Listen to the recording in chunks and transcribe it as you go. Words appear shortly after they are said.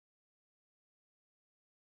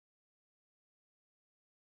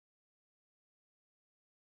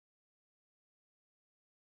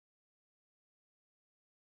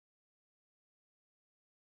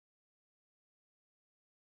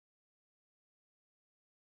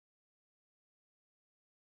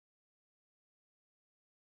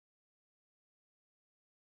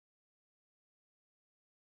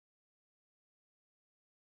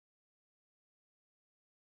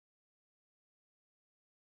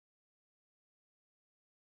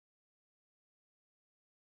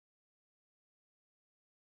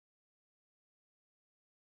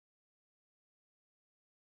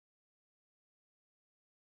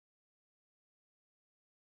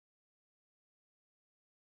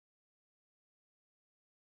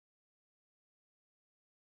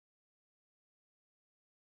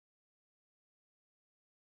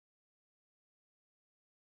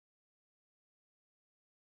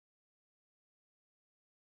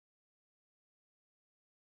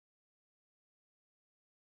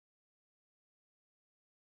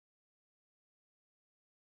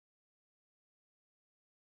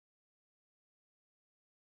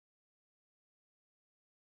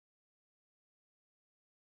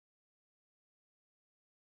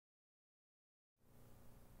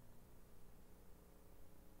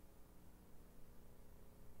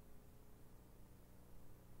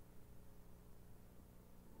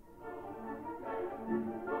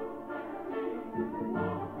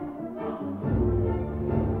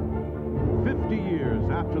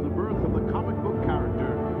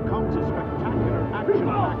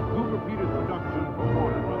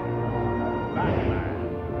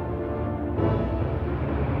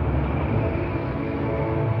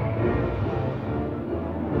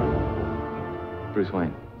Bruce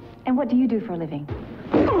Wayne. And what do you do for a living?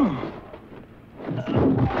 Among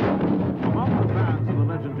the fans of the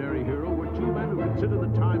legendary hero were two men who considered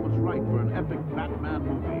the time was right for an epic Batman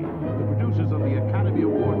movie. The producers of the Academy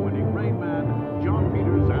Award-winning Rain Man, John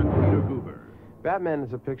Peters and Peter Guber. Batman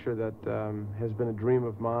is a picture that has been a dream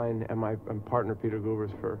of mine and my partner Peter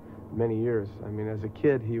Guber's for many years. I mean, as a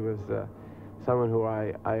kid, he was someone who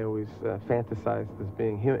I always fantasized as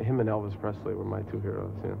being. Him and Elvis Presley were my two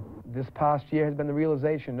heroes, you know. This past year has been the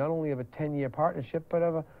realization not only of a 10-year partnership, but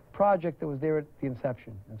of a project that was there at the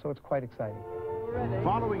inception, and so it's quite exciting.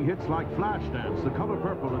 Following hits like Flashdance, The Color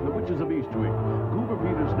Purple, and The Witches of Eastwick, Guber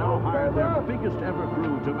Peters now hired their biggest ever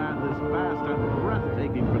crew to man this vast and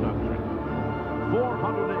breathtaking production.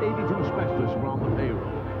 482 specialists were on the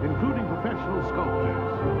payroll, including professional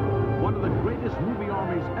sculptors. One of the greatest movie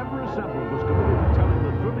armies ever assembled was committed to telling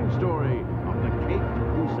the thrilling story of the Caped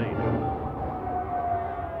Crusader.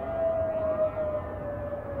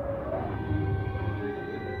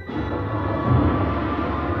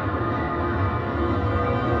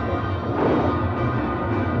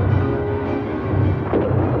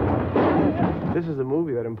 This is a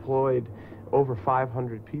movie that employed over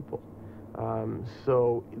 500 people.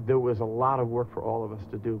 So there was a lot of work for all of us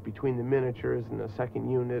to do between the miniatures and the second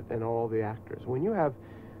unit and all the actors. When you have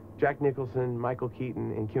Jack Nicholson, Michael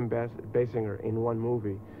Keaton, and Kim Basinger in one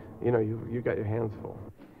movie, you know, you got your hands full.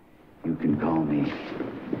 You can call me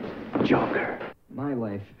Joker. My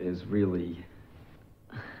life is really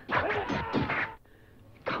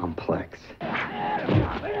complex.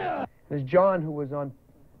 As John, who was on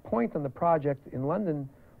point on the project in London,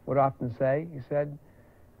 would often say, he said,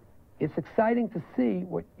 it's exciting to see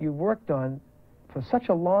what you've worked on for such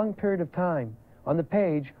a long period of time on the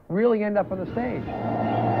page really end up on the stage.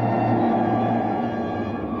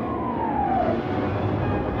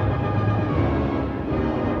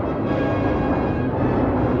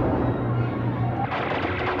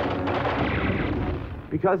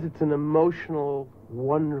 Because it's an emotional,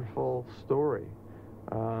 wonderful story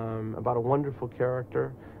about a wonderful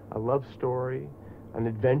character, a love story, an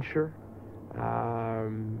adventure,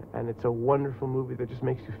 and it's a wonderful movie that just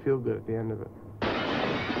makes you feel good at the end of it. I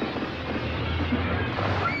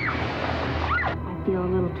feel a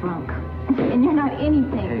little drunk. And you're not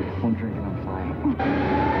anything. Hey, one drink and I'm fine.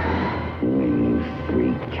 When you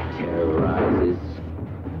freak terrorizes,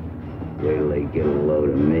 wait till they get a load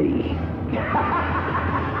of me.